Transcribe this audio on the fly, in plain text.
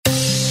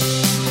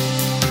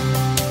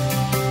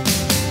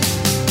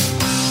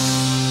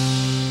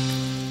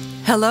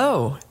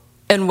Hello,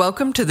 and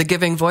welcome to the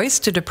Giving Voice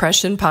to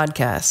Depression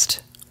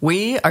podcast.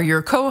 We are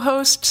your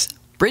co-hosts,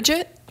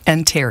 Bridget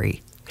and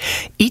Terry.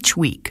 Each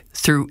week,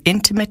 through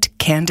intimate,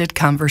 candid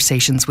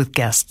conversations with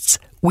guests,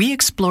 we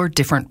explore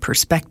different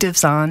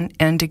perspectives on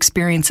and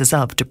experiences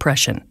of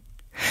depression.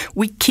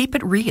 We keep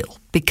it real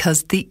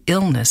because the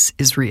illness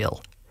is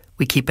real.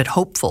 We keep it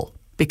hopeful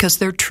because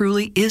there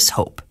truly is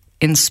hope,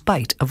 in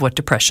spite of what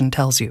depression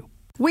tells you.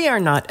 We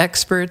are not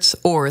experts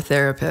or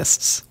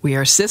therapists. We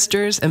are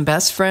sisters and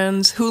best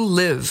friends who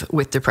live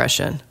with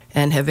depression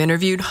and have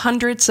interviewed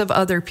hundreds of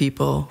other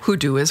people who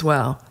do as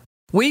well.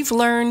 We've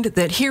learned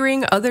that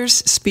hearing others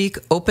speak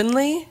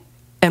openly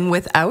and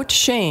without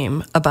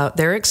shame about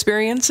their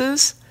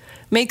experiences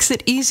makes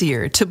it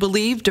easier to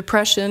believe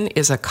depression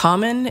is a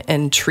common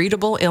and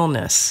treatable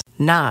illness,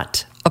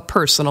 not a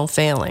personal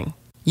failing.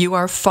 You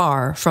are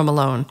far from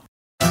alone.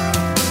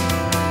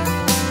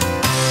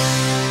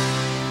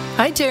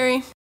 Hi,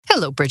 Terry.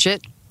 Hello,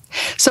 Bridget.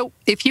 So,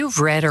 if you've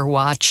read or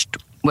watched,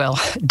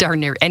 darn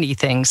near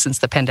anything since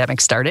the pandemic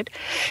started,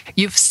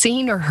 you've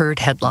seen or heard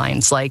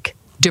headlines like,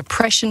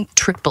 "Depression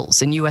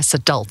triples in U.S.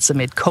 adults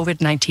amid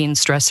COVID-19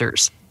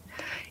 stressors."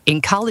 In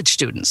college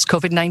students,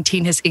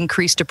 COVID-19 has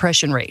increased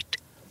depression rate,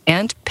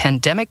 and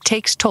pandemic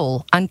takes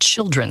toll on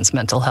children's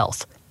mental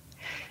health.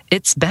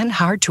 It's been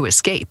hard to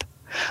escape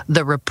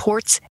the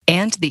reports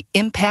and the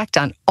impact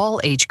on all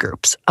age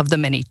groups of the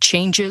many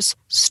changes,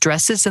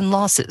 stresses, and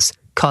losses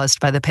caused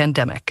by the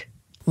pandemic.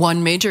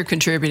 One major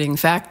contributing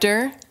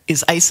factor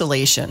is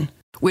isolation,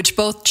 which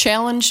both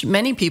challenged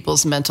many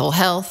people's mental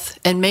health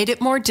and made it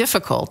more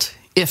difficult,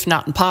 if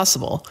not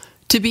impossible,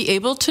 to be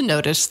able to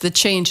notice the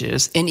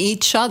changes in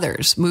each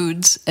other's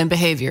moods and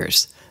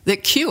behaviors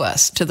that cue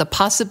us to the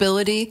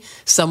possibility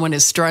someone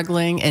is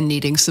struggling and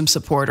needing some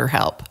support or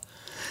help.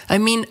 I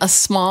mean, a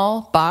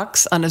small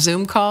box on a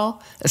Zoom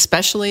call,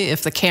 especially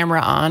if the camera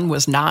on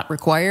was not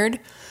required,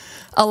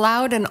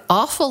 allowed an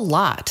awful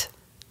lot,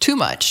 too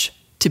much,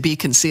 to be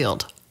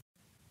concealed.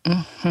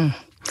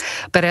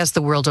 But as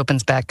the world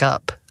opens back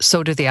up,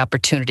 so do the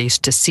opportunities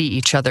to see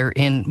each other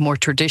in more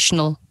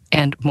traditional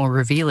and more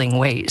revealing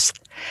ways.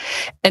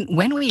 And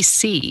when we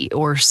see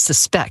or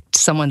suspect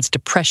someone's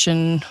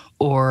depression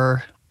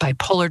or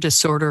bipolar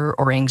disorder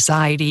or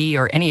anxiety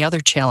or any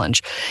other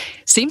challenge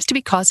seems to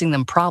be causing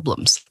them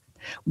problems,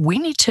 we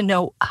need to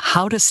know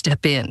how to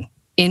step in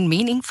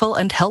meaningful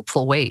and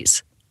helpful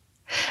ways.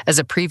 As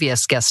a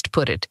previous guest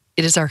put it,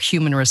 it is our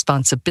human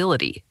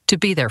responsibility to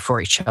be there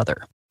for each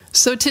other.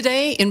 So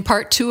today, in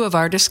part 2 of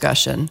our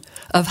discussion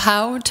of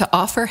how to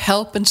offer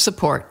help and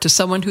support to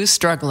someone who's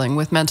struggling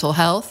with mental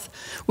health,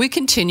 we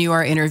continue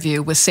our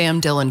interview with Sam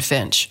Dillon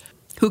Finch,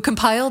 who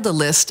compiled a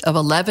list of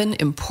 11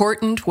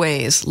 important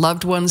ways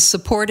loved ones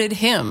supported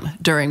him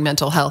during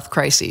mental health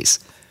crises.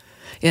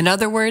 In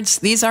other words,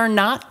 these are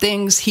not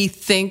things he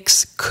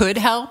thinks could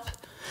help,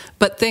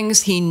 but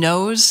things he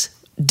knows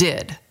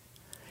did.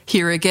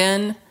 Here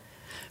again,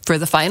 for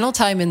the final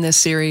time in this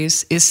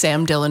series, is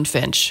Sam Dillon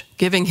Finch,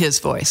 giving his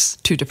voice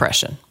to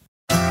depression.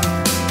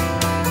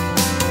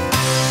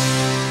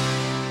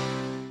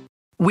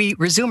 We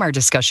resume our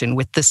discussion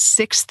with the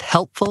 6th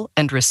helpful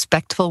and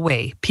respectful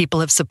way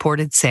people have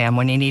supported Sam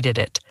when he needed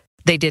it.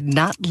 They did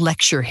not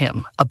lecture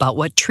him about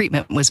what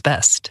treatment was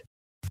best.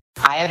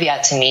 I have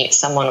yet to meet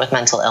someone with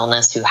mental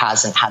illness who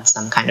hasn't had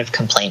some kind of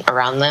complaint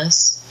around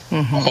this.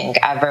 I think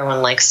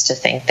everyone likes to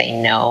think they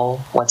know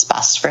what's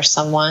best for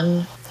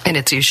someone. And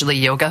it's usually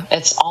yoga?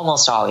 It's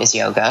almost always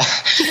yoga.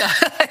 Yeah,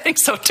 I think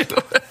so too.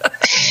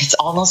 It's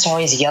almost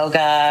always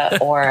yoga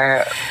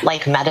or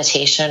like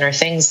meditation or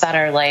things that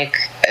are like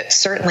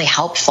certainly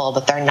helpful,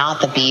 but they're not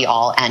the be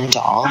all end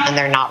all and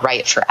they're not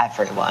right for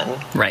everyone.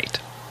 Right.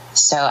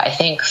 So I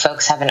think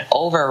folks have an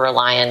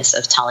over-reliance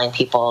of telling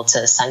people to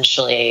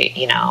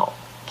essentially,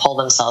 pull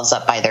themselves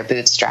up by their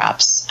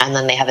bootstraps. And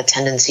then they have a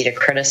tendency to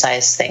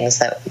criticize things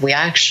that we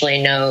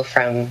actually know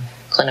from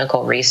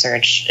clinical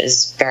research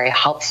is very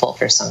helpful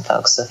for some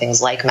folks. So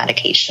things like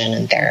medication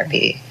and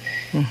therapy.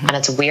 And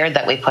it's weird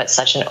that we put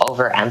such an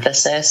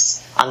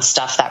overemphasis on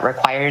stuff that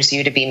requires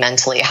you to be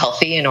mentally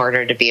healthy in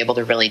order to be able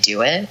to really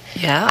do it.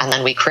 Yeah. And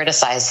then we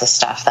criticize the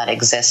stuff that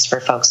exists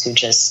for folks who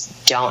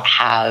just don't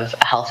have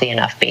a healthy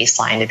enough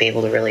baseline to be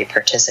able to really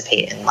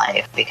participate in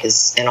life.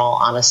 Because in all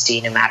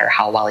honesty, no matter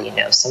how well you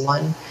know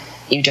someone,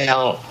 you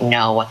don't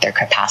know what their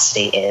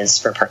capacity is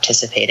for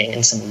participating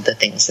in some of the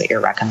things that you're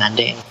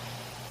recommending.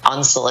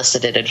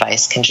 Unsolicited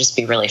advice can just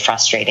be really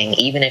frustrating,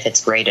 even if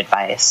it's great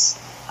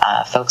advice.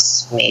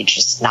 Folks may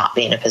just not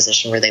be in a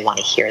position where they want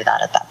to hear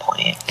that at that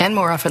point. And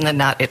more often than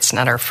not, it's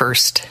not our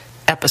first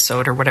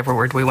episode or whatever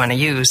word we want to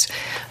use.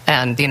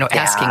 And,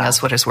 asking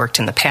us what has worked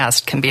in the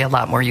past can be a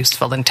lot more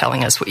useful than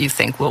telling us what you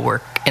think will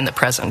work in the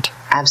present.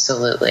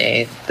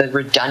 Absolutely. The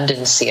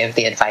redundancy of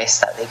the advice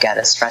that we get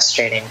is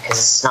frustrating because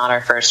it's not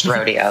our first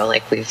rodeo.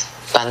 Like, we've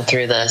been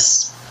through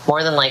this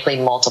more than likely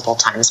multiple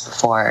times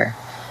before.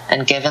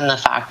 And given the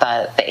fact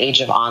that the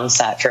age of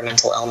onset for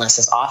mental illness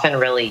is often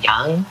really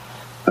young,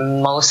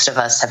 most of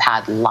us have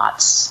had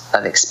lots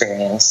of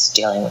experience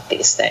dealing with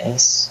these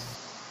things.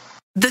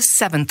 The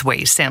seventh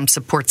way Sam's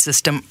support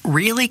system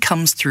really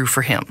comes through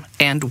for him,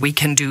 and we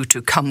can do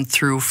to come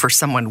through for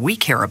someone we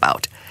care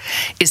about,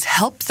 is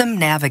help them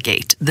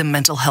navigate the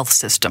mental health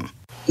system.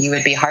 You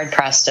would be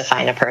hard-pressed to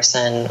find a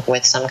person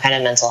with some kind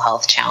of mental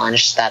health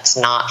challenge that's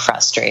not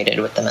frustrated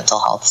with the mental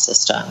health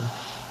system,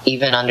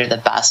 even under the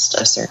best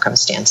of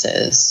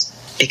circumstances,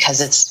 because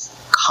it's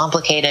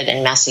complicated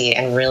and messy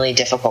and really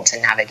difficult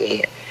to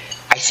navigate.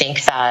 I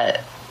think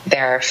that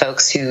there are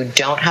folks who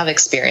don't have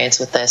experience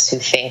with this who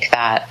think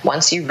that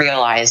once you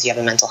realize you have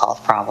a mental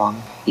health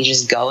problem, you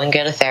just go and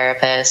get a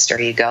therapist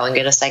or you go and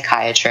get a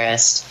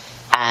psychiatrist,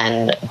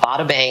 and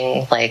bada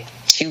bing, like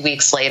 2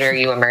 weeks later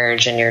you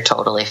emerge and you're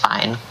totally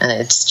fine. And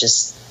it's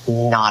just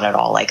not at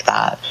all like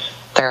that.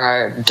 There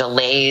are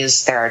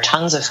delays. There are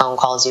tons of phone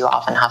calls you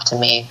often have to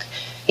make.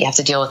 You have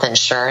to deal with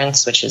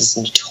insurance, which is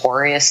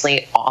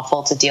notoriously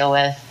awful to deal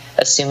with,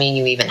 assuming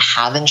you even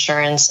have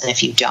insurance. And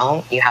if you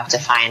don't, you have to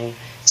find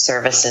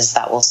services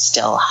that will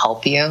still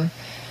help you.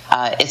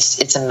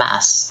 It's a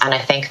mess. And I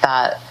think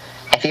that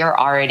if you're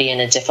already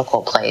in a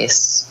difficult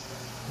place,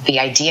 the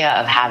idea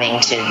of having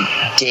to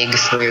dig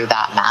through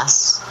that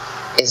mess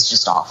is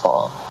just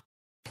awful.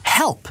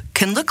 Help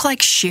can look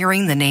like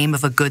sharing the name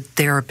of a good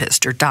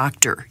therapist or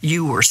doctor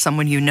you or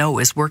someone you know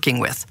is working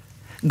with,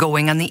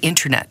 going on the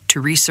internet to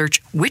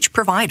research which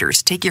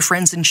providers take your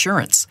friend's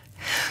insurance,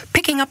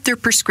 picking up their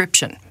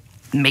prescription,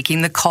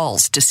 making the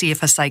calls to see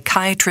if a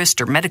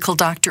psychiatrist or medical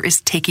doctor is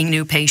taking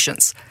new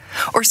patients,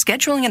 or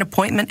scheduling an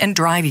appointment and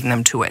driving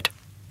them to it.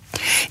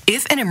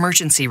 If an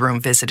emergency room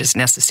visit is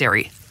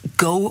necessary,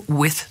 go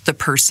with the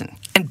person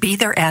and be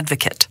their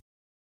advocate.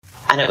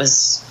 And it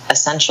was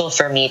essential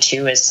for me,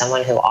 too, as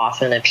someone who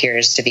often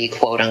appears to be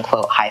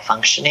quote-unquote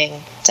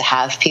high-functioning, to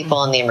have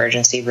people in the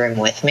emergency room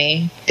with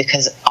me,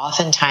 because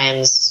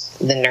oftentimes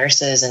the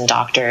nurses and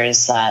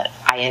doctors that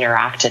I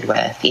interacted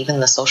with, even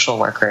the social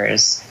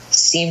workers,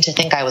 seemed to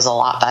think I was a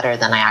lot better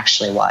than I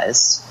actually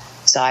was.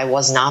 So I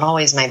was not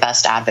always my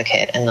best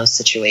advocate in those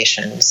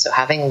situations. So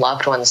having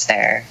loved ones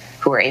there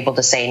who were able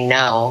to say,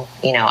 no,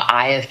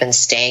 I have been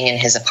staying in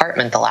his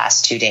apartment the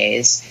last 2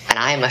 days, and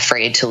I am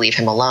afraid to leave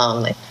him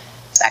alone.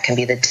 That can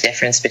be the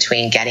difference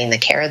between getting the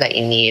care that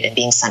you need and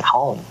being sent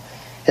home.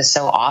 Because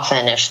so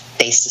often if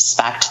they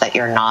suspect that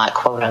you're not,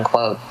 quote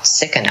unquote,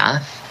 sick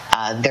enough,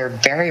 they're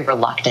very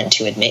reluctant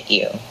to admit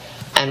you.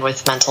 And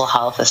with mental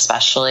health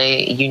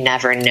especially, you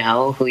never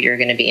know who you're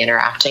going to be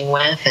interacting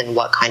with and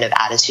what kind of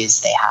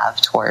attitudes they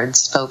have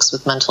towards folks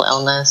with mental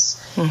illness.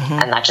 Mm-hmm.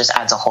 And that just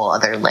adds a whole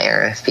other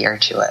layer of fear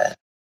to it.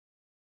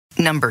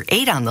 Number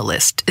 8 on the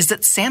list is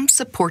that Sam's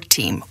support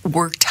team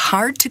worked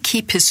hard to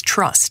keep his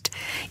trust,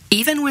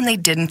 even when they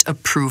didn't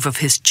approve of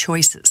his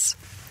choices.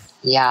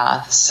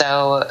 Yeah,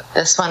 so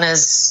this one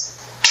is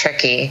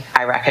tricky,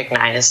 I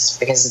recognize,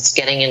 because it's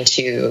getting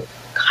into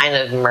kind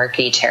of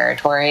murky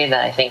territory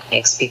that I think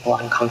makes people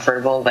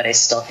uncomfortable, but I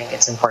still think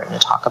it's important to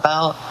talk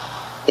about.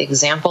 The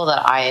example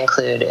that I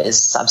include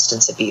is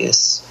substance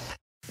abuse.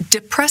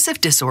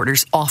 Depressive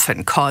disorders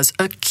often cause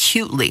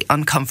acutely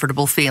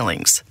uncomfortable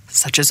feelings,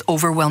 such as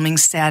overwhelming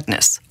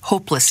sadness,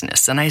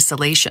 hopelessness, and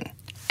isolation.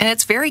 And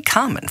it's very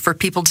common for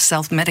people to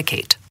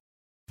self-medicate.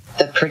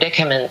 The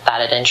predicament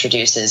that it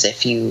introduces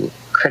if you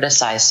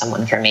criticize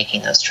someone for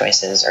making those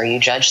choices or you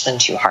judge them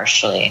too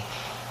harshly,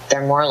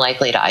 they're more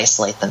likely to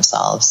isolate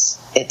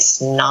themselves.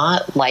 It's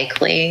not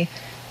likely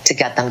to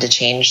get them to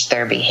change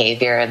their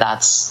behavior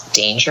that's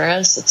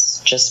dangerous. It's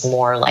just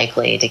more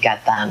likely to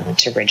get them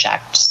to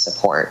reject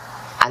support.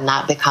 And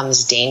that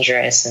becomes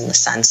dangerous in the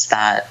sense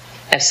that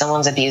if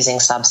someone's abusing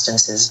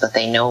substances but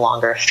they no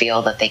longer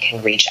feel that they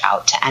can reach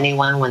out to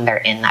anyone when they're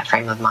in that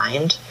frame of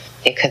mind,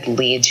 it could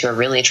lead to a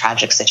really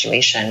tragic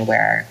situation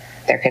where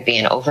there could be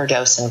an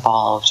overdose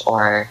involved,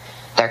 or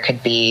there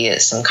could be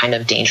some kind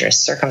of dangerous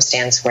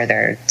circumstance where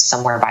they're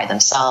somewhere by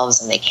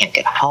themselves and they can't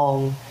get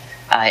home.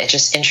 It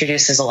just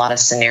introduces a lot of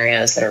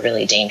scenarios that are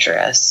really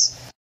dangerous.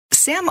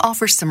 Sam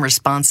offers some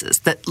responses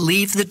that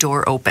leave the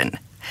door open.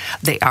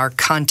 They are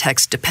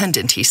context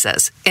dependent, he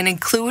says, and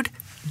include,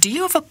 do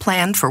you have a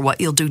plan for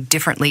what you'll do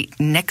differently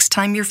next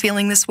time you're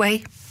feeling this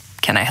way?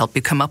 Can I help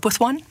you come up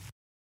with one?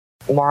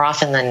 More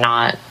often than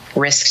not,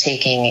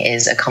 risk-taking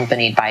is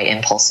accompanied by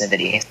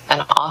impulsivity.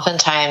 And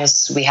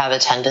oftentimes we have a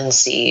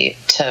tendency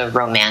to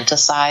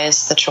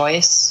romanticize the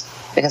choice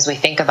because we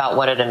think about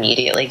what it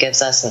immediately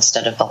gives us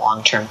instead of the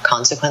long-term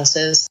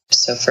consequences.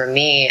 So for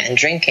me and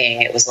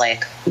drinking, it was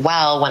like,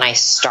 well, when I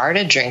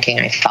started drinking,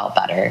 I felt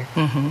better.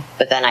 Mm-hmm.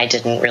 But then I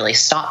didn't really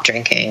stop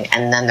drinking,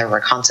 and then there were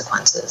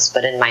consequences.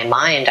 But in my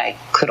mind, I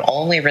could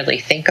only really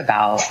think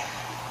about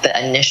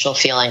the initial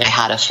feeling I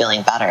had of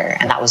feeling better,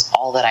 and that was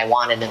all that I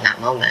wanted in that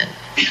moment.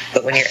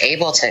 But when you're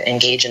able to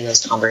engage in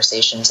those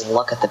conversations and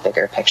look at the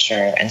bigger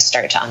picture and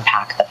start to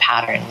unpack the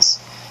patterns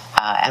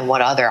and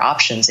what other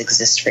options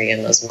exist for you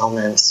in those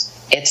moments,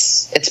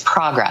 it's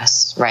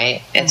progress,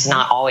 right? It's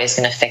not always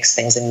going to fix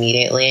things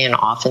immediately, and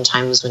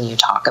oftentimes when you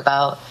talk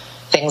about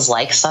things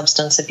like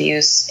substance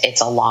abuse,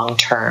 it's a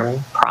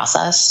long-term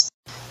process.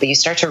 But you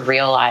start to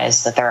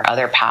realize that there are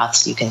other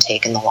paths you can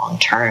take in the long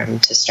term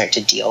to start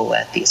to deal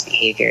with these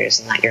behaviors,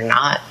 and that you're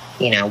not,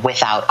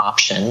 without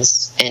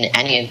options in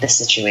any of the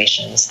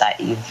situations that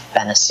you've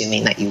been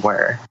assuming that you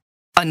were.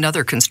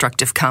 Another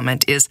constructive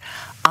comment is,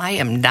 I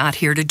am not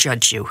here to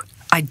judge you.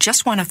 I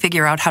just want to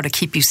figure out how to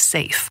keep you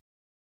safe.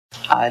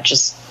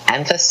 Just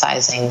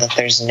emphasizing that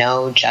there's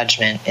no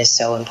judgment is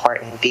so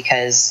important,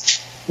 because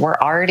we're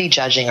already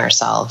judging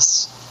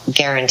ourselves.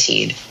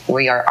 Guaranteed.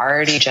 We are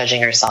already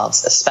judging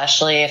ourselves,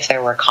 especially if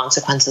there were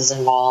consequences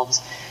involved,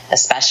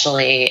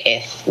 especially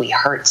if we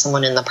hurt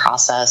someone in the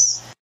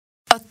process.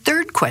 A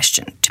third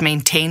question to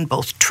maintain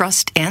both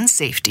trust and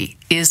safety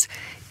is,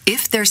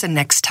 if there's a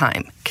next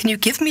time, can you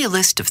give me a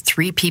list of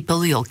 3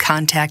 people you'll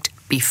contact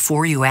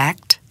before you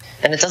act?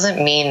 And it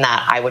doesn't mean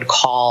that I would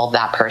call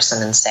that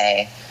person and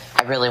say,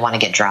 I really want to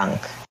get drunk.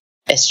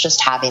 It's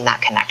just having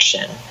that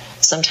connection.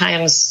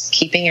 Sometimes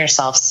keeping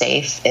yourself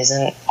safe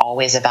isn't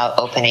always about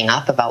opening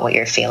up about what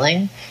you're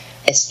feeling.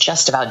 It's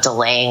just about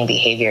delaying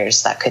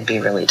behaviors that could be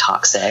really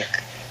toxic.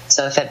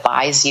 So if it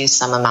buys you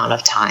some amount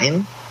of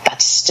time,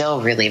 that's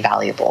still really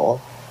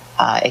valuable.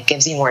 It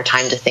gives you more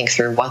time to think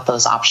through what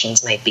those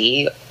options might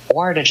be,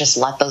 or to just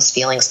let those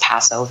feelings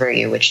pass over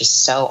you, which is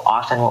so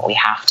often what we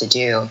have to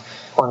do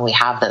when we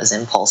have those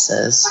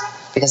impulses,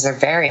 because they're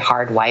very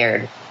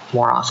hardwired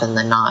more often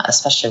than not,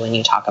 especially when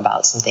you talk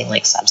about something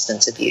like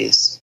substance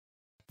abuse.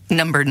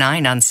 Number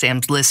 9 on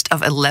Sam's list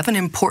of 11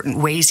 important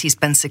ways he's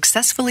been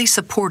successfully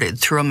supported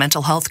through a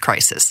mental health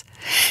crisis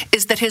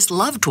is that his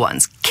loved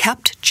ones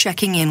kept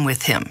checking in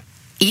with him,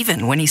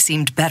 even when he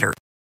seemed better.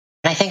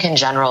 I think in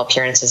general,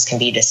 appearances can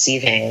be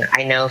deceiving.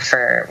 I know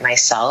for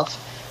myself,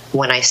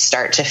 when I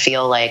start to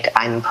feel like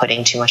I'm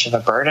putting too much of a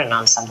burden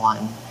on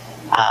someone,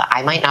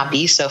 I might not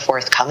be so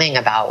forthcoming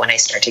about when I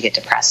start to get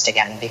depressed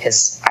again,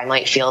 because I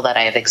might feel that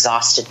I have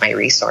exhausted my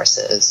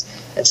resources.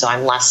 And so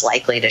I'm less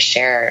likely to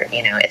share,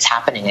 it's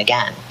happening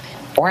again.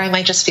 Or I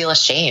might just feel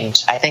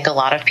ashamed. I think a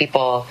lot of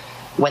people,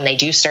 when they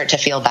do start to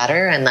feel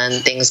better and then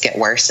things get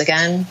worse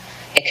again,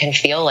 it can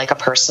feel like a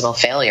personal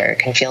failure. It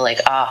can feel like,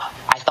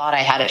 I thought I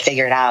had it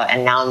figured out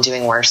and now I'm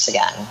doing worse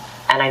again.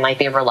 And I might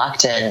be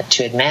reluctant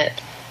to admit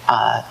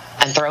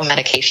and throw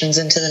medications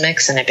into the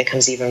mix, and it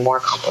becomes even more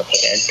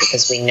complicated,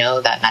 because we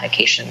know that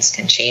medications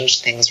can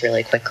change things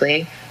really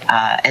quickly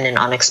and in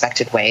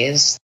unexpected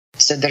ways.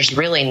 So there's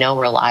really no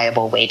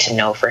reliable way to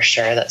know for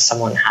sure that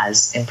someone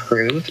has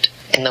improved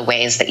in the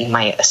ways that you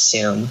might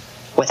assume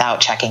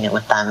without checking in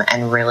with them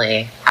and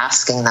really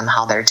asking them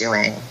how they're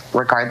doing,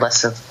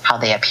 regardless of how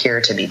they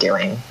appear to be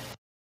doing.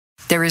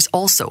 There is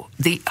also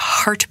the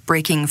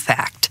heartbreaking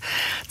fact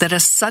that a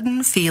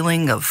sudden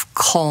feeling of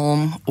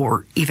calm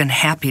or even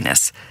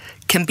happiness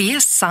can be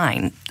a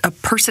sign a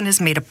person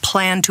has made a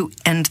plan to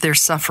end their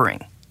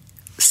suffering.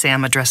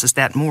 Sam addresses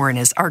that more in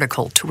his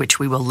article, to which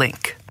we will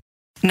link.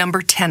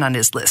 Number 10 on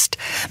his list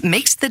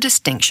makes the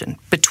distinction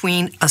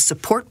between a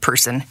support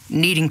person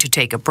needing to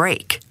take a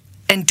break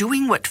and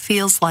doing what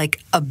feels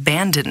like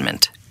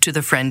abandonment to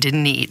the friend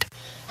in need.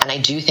 And I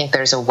do think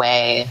there's a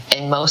way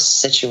in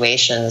most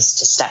situations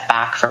to step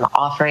back from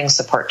offering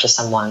support to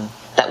someone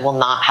that will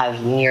not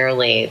have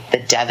nearly the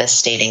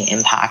devastating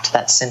impact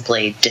that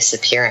simply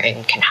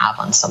disappearing can have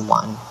on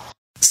someone.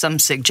 Some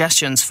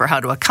suggestions for how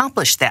to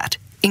accomplish that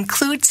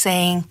include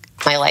saying,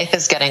 my life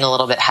is getting a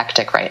little bit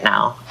hectic right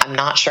now. I'm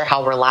not sure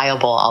how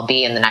reliable I'll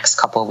be in the next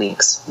couple of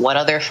weeks. What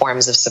other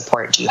forms of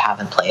support do you have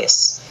in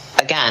place?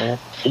 Again,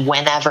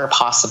 whenever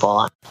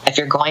possible, if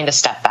you're going to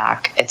step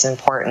back, it's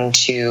important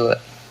to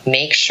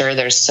make sure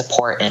there's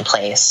support in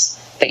place,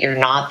 that you're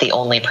not the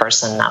only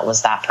person that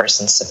was that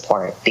person's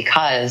support.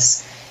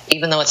 Because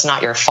even though it's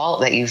not your fault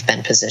that you've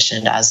been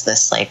positioned as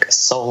this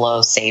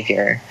solo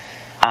savior,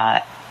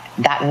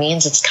 that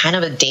means it's kind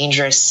of a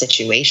dangerous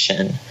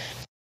situation.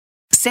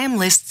 Sam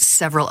lists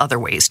several other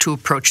ways to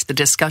approach the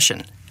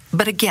discussion.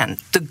 But again,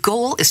 the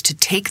goal is to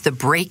take the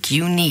break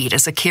you need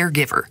as a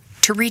caregiver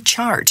to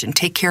recharge and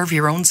take care of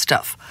your own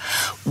stuff,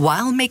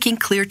 while making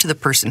clear to the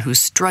person who's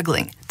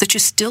struggling that you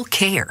still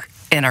care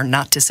and are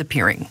not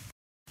disappearing.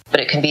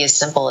 But it can be as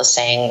simple as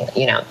saying,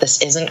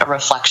 this isn't a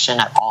reflection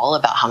at all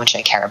about how much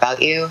I care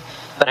about you,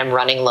 but I'm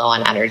running low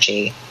on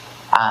energy.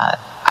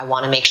 I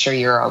want to make sure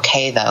you're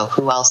okay, though.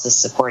 Who else is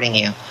supporting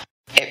you?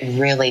 It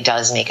really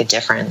does make a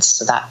difference,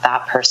 so that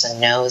that person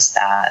knows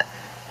that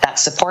that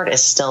support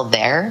is still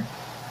there.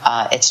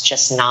 It's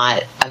just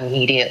not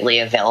immediately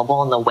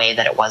available in the way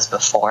that it was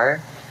before.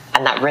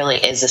 And that really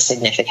is a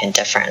significant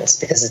difference,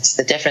 because it's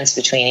the difference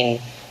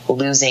between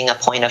losing a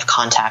point of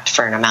contact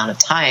for an amount of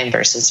time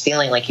versus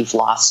feeling like you've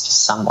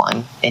lost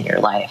someone in your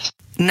life.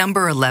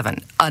 Number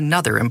 11,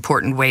 another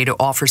important way to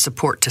offer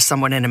support to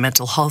someone in a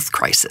mental health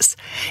crisis,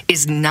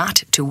 is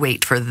not to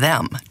wait for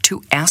them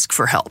to ask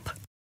for help.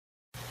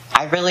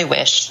 I really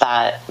wish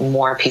that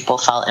more people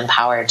felt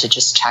empowered to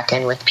just check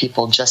in with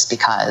people just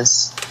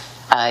because.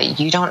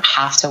 You don't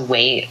have to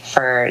wait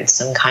for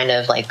some kind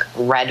of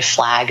red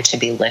flag to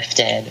be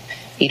lifted.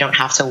 You don't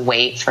have to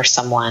wait for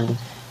someone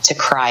to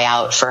cry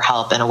out for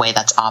help in a way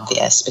that's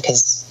obvious,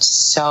 because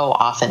so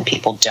often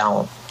people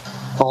don't.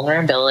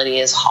 vulnerability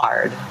is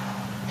hard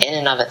in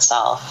and of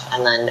itself,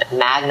 and then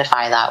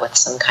magnify that with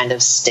some kind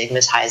of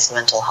stigmatized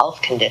mental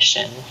health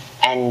condition,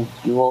 and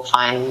you will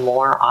find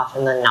more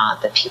often than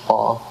not that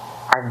people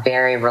are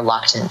very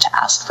reluctant to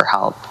ask for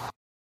help.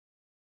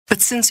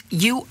 But since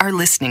you are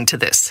listening to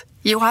this,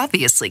 you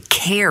obviously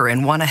care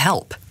and want to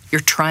help.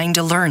 You're trying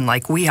to learn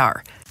like we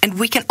are, and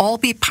we can all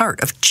be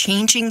part of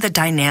changing the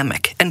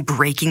dynamic and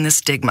breaking the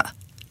stigma.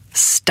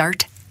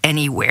 Start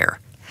anywhere.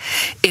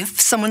 If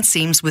someone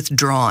seems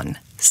withdrawn,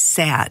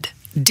 sad,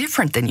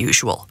 different than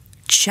usual,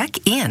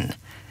 check in.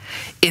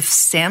 If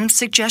Sam's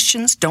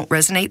suggestions don't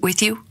resonate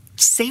with you,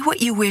 say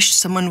what you wish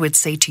someone would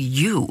say to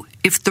you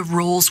if the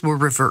roles were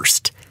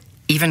reversed.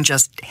 Even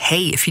just,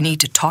 hey, if you need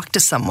to talk to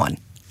someone,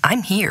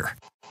 I'm here.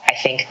 I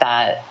think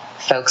that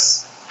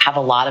folks have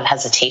a lot of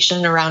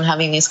hesitation around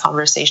having these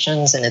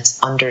conversations, and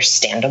it's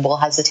understandable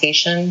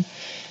hesitation,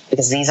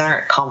 because these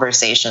aren't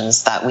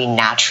conversations that we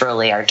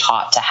naturally are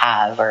taught to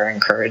have or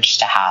encouraged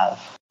to have.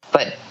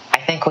 But I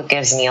think what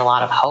gives me a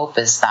lot of hope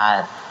is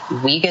that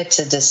we get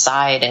to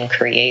decide and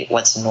create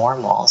what's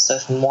normal. So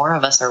if more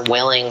of us are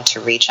willing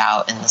to reach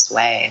out in this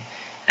way,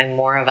 and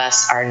more of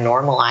us are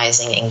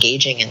normalizing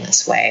engaging in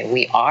this way,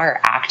 we are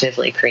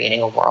actively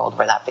creating a world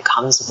where that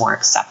becomes more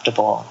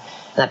acceptable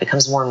and that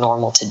becomes more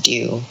normal to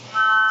do.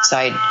 So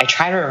I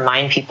try to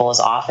remind people as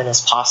often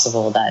as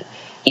possible that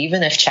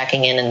even if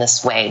checking in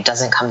this way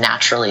doesn't come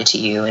naturally to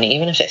you, and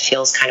even if it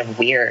feels kind of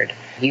weird,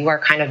 you are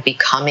kind of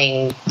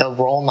becoming the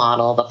role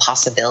model, the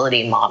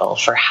possibility model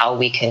for how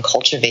we can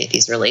cultivate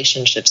these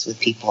relationships with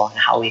people and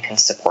how we can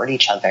support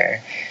each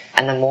other.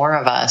 And the more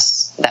of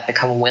us that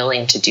become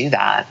willing to do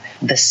that,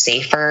 the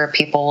safer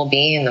people will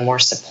be and the more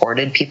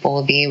supported people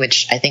will be,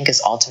 which I think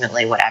is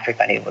ultimately what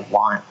everybody would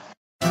want.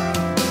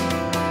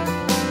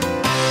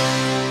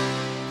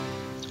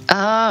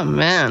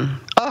 Amen.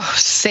 Oh,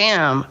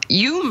 Sam,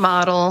 you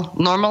model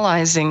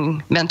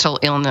normalizing mental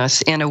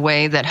illness in a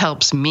way that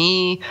helps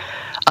me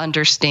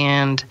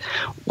understand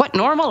what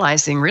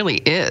normalizing really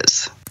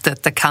is.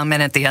 The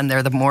comment at the end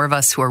there, the more of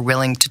us who are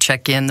willing to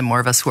check in, the more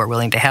of us who are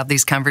willing to have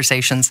these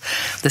conversations,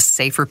 the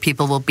safer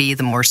people will be,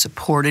 the more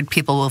supported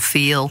people will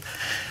feel.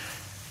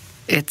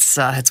 It's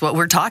what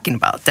we're talking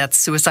about. That's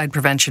suicide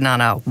prevention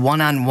on a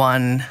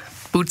one-on-one,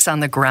 boots on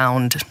the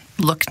ground,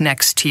 look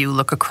next to you,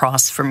 look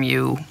across from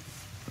you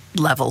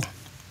level.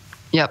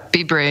 Yep,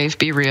 be brave,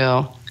 be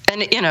real.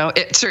 And,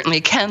 it certainly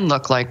can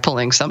look like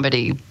pulling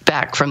somebody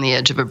back from the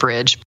edge of a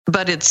bridge,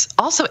 but it's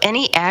also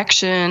any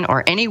action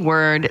or any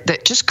word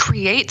that just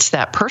creates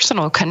that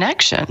personal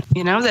connection,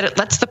 that it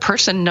lets the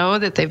person know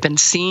that they've been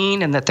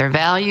seen and that they're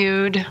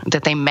valued,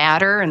 that they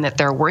matter and that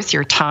they're worth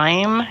your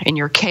time and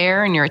your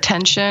care and your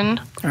attention.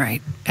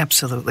 Right,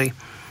 absolutely.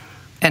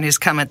 And his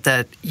comment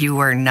that you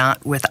are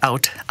not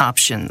without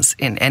options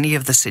in any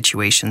of the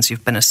situations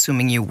you've been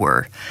assuming you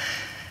were.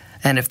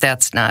 And if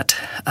that's not,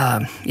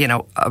 a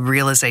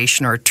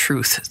realization or a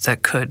truth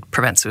that could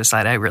prevent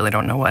suicide, I really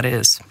don't know what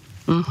is.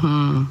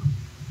 Mm-hmm.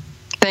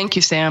 Thank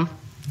you, Sam.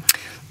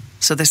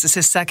 So this is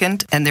his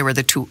second, and there were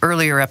the 2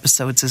 earlier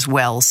episodes as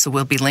well. So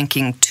we'll be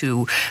linking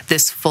to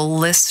this full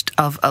list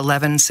of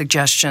 11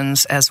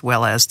 suggestions as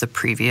well as the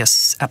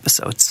previous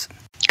episodes.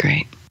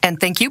 Great. And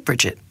thank you,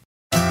 Bridget.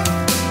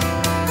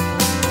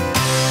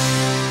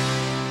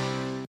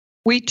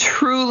 We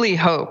truly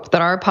hope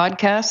that our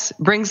podcast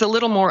brings a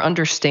little more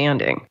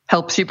understanding,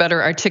 helps you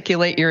better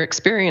articulate your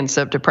experience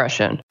of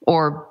depression,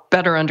 or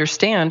better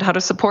understand how to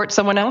support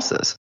someone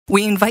else's.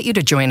 We invite you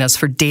to join us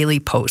for daily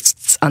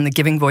posts on the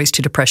Giving Voice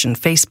to Depression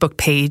Facebook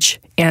page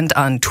and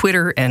on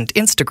Twitter and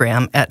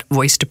Instagram at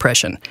Voice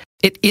Depression.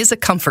 It is a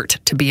comfort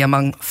to be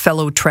among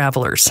fellow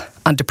travelers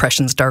on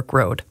depression's dark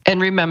road.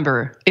 And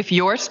remember, if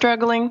you're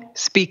struggling,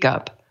 speak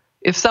up.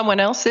 If someone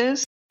else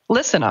is,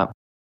 listen up.